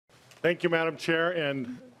Thank you, Madam Chair.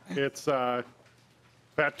 And it's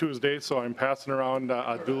Fat Tuesday, so I'm passing around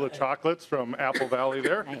Adula chocolates from Apple Valley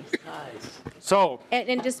there. Nice. So,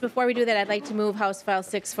 And just before we do that, I'd like to move House File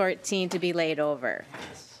 614 to be laid over.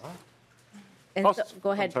 And so,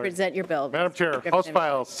 go ahead, present your bill. Madam Chair, House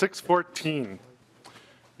File 614.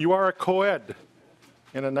 You are a co-ed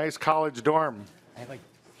in a nice college dorm.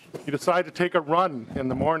 You decide to take a run in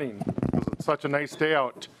the morning because it's such a nice day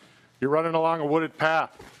out. You're running along a wooded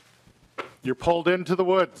path. You're pulled into the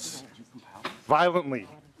woods violently.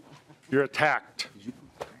 You're attacked.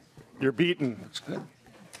 You're beaten.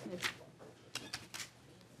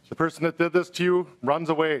 The person that did this to you runs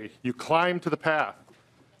away. You climb to the path.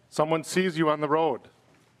 Someone sees you on the road,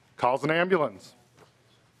 calls an ambulance.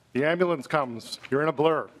 The ambulance comes. You're in a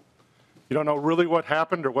blur. You don't know really what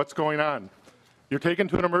happened or what's going on. You're taken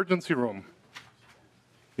to an emergency room.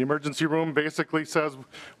 The emergency room basically says,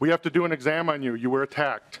 we have to do an exam on you. You were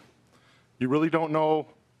attacked. You really don't know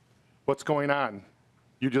what's going on.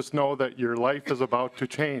 You just know that your life is about to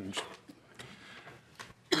change.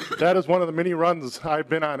 That is one of the many runs I've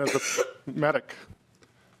been on as a medic.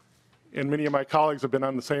 And many of my colleagues have been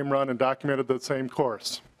on the same run and documented the same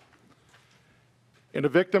course. And a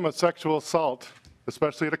victim of sexual assault,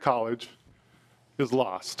 especially at a college, is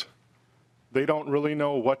lost. They don't really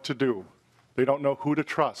know what to do. They don't know who to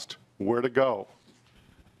trust, where to go.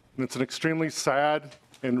 And it's an extremely sad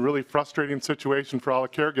and really frustrating situation for all the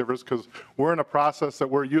caregivers because we're in a process that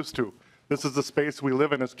we're used to. This is the space we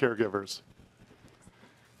live in as caregivers.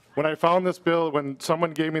 When I found this bill, when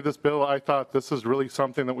someone gave me this bill, I thought this is really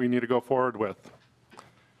something that we need to go forward with.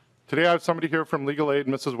 Today I have somebody here from Legal Aid,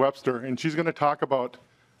 Mrs. Webster, and she's going to talk about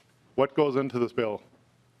what goes into this bill.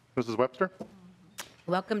 Mrs. Webster?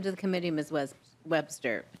 Welcome to the committee, Ms.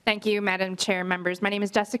 Webster. Thank you, Madam Chair, members. My name is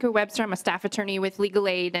Jessica Webster. I'm a staff attorney with Legal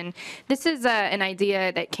Aid, and this is an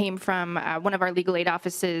idea that came from one of our Legal Aid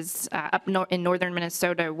offices in northern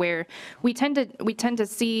Minnesota, where we tend to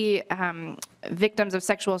see victims of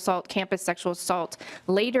sexual assault, campus sexual assault,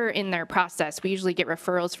 later in their process. We usually get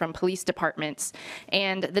referrals from police departments,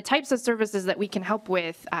 and the types of services that we can help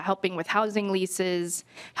with, helping with housing leases,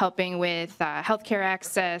 helping with healthcare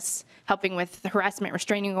access, helping with harassment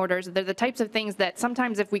restraining orders. They're the types of things that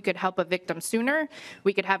sometimes if we could help a victim sooner,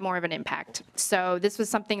 we could have more of an impact. So this was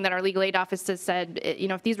something that our legal aid offices said,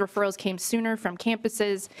 if these referrals came sooner from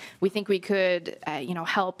campuses, we think we could,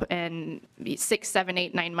 help in 6, 7,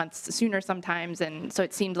 8, 9 months sooner sometimes. And so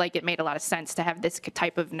it seemed like it made a lot of sense to have this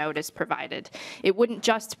type of notice provided. It wouldn't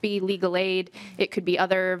just be legal aid. It could be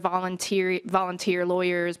other volunteer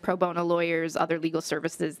lawyers, pro bono lawyers, other legal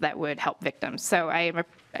services that would help victims. So I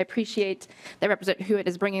appreciate that Representative Hewitt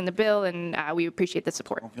is bringing the bill, and we appreciate the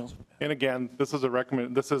support. And again, this is a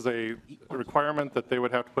requirement that they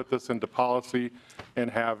would have to put this into policy and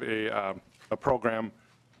have a program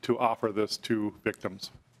to offer this to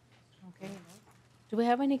victims. Okay. Do we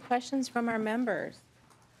have any questions from our members?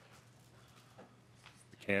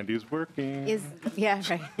 The candy's working. Yeah,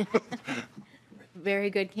 right. Very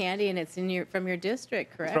good candy, and it's from your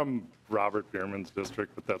district, correct? From Robert Bierman's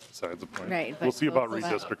district, but that's besides the point. Right. We'll see about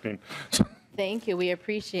redistricting. Thank you. We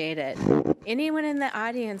appreciate it. Anyone in the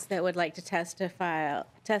audience that would like to testify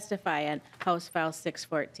on House File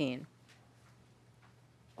 614?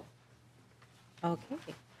 Okay.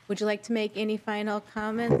 Would you like to make any final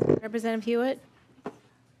comments, Representative Hewitt?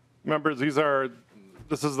 Members,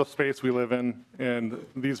 this is the space we live in, and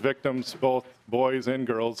these victims, both boys and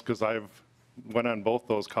girls, because I've went on both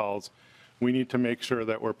those calls, we need to make sure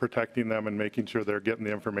that we're protecting them and making sure they're getting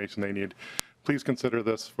the information they need. Please consider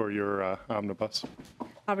this for your omnibus.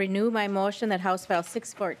 I'll renew my motion that House File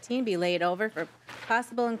 614 be laid over for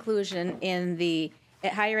possible inclusion in the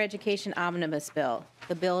higher education omnibus bill.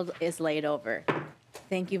 The bill is laid over.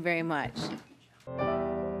 Thank you very much.